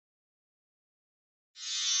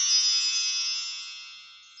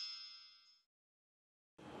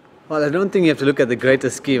Well, I don't think you have to look at the greater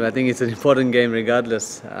scheme. I think it's an important game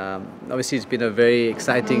regardless. Obviously, it's been a very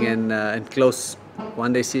exciting and close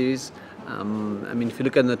one-day series. I mean, if you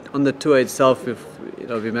look at on the tour itself,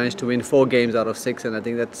 we managed to win 4 games out of 6, and I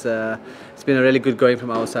think that's it's been a really good going from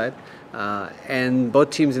our side. And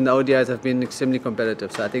both teams in the ODIs have been extremely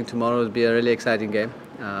competitive. So I think tomorrow will be a really exciting game.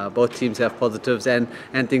 Both teams have positives and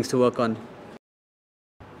things to work on.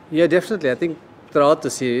 Yeah, definitely. I think throughout the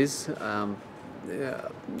series,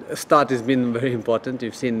 start has been very important.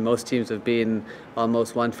 You've seen most teams have been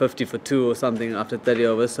almost 150 for 2 or something after 30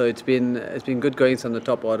 overs. So it's been good goings on the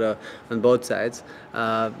top order on both sides.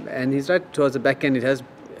 And he's right, towards the back end it has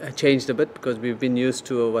changed a bit because we've been used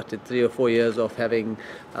to 3 or 4 years of having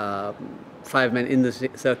 5 men in the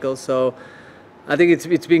circle. So I think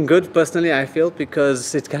it's been good personally, I feel,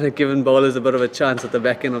 because it's kind of given bowlers a bit of a chance at the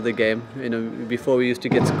back end of the game. Before we used to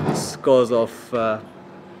get scores of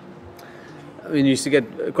we used to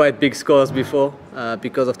get quite big scores before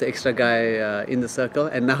because of the extra guy in the circle,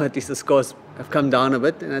 and now at least the scores have come down a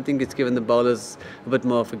bit, and I think it's given the bowlers a bit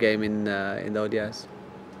more of a game in the ODIs.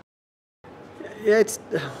 Yeah,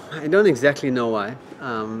 I don't exactly know why.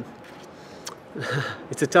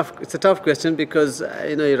 It's a tough question because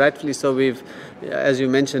rightfully so. As you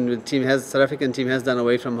mentioned, South African team has done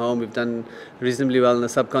away from home. We've done reasonably well in the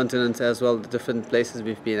subcontinent as well, the different places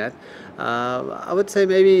we've been at. I would say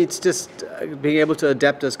maybe it's just being able to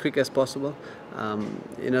adapt as quick as possible.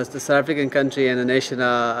 The South African country and the nation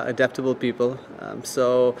are adaptable people.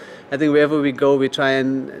 So I think wherever we go, we try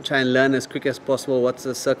and learn as quick as possible what's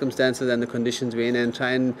the circumstances and the conditions we're in, and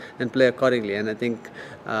try and play accordingly. And I think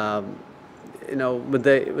with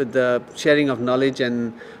the sharing of knowledge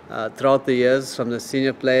and throughout the years from the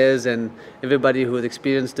senior players and everybody who has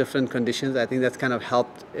experienced different conditions, I think that's kind of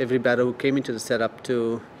helped every batter who came into the setup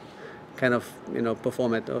to kind of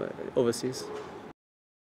perform at overseas.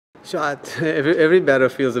 Sure, every batter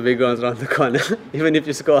feels the big ones around the corner. Even if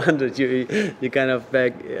you score 100, you kind of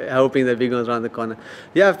hoping the big ones around the corner.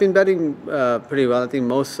 Yeah, I've been batting pretty well. I think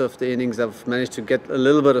most of the innings I've managed to get a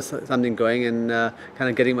little bit of something going and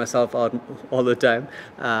kind of getting myself out all the time.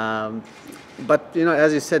 But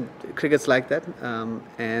as you said, cricket's like that,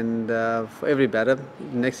 and for every batter, the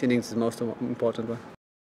next innings is the most important one.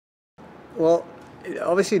 Well, it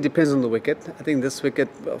obviously depends on the wicket. I think this wicket,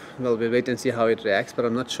 well, we'll wait and see how it reacts, but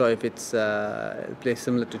I'm not sure if it's plays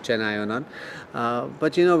similar to Chennai or not.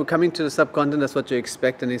 But coming to the subcontinent, that's what you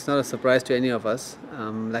expect, and it's not a surprise to any of us.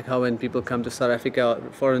 Like how when people come to South Africa,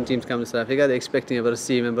 or foreign teams come to South Africa, they're expecting a bit of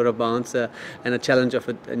seam, a bit of bounce, and a challenge of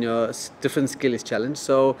it, and your different skill is challenged.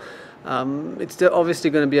 So it's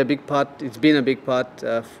obviously going to be a big part. It's been a big part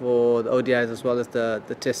for the ODIs as well as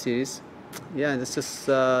the Test series. Yeah, it's just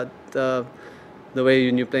the way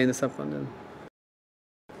you play in the subcontinent.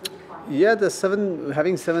 Yeah,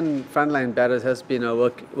 having 7 frontline batters has been a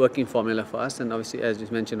working formula for us, and obviously, as you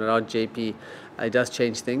mentioned, without JP, it does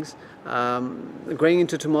change things. Going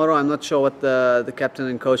into tomorrow, I'm not sure what the captain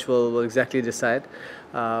and coach will exactly decide,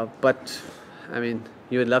 but I mean,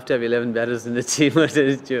 you would love to have 11 batters in the team,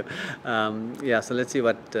 wouldn't you? Yeah, so let's see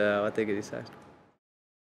what they decide.